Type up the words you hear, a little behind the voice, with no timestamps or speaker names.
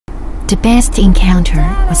The best encounter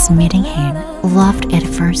was meeting him. Loved at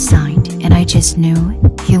first sight, and I just knew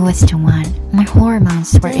he was the one. My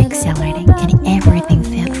hormones were accelerating and everything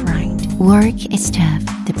felt right. Work is tough,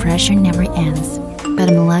 the pressure never ends. But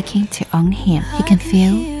I'm lucky to own him. He can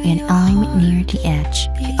feel and I'm near the edge.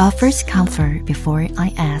 He offers comfort before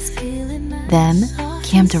I ask. Then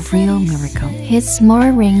came the real miracle. His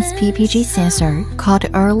small rings PPG sensor caught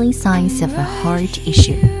early signs of a heart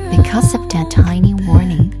issue. Because of that tiny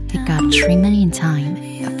warning, he got treatment in time,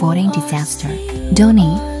 avoiding disaster.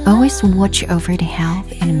 Donnie always watch over the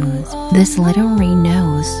health and mood. This little ring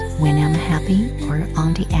knows when I'm happy or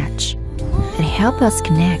on the edge. It helps us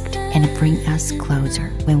connect and bring us closer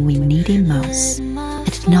when we need it most.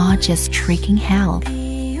 It's not just tricking health.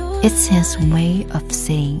 It's his way of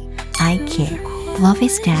saying, I care. Love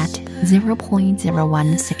is that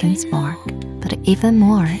 0.01 second spark, but even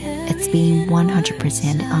more, it's being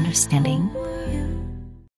 100% understanding.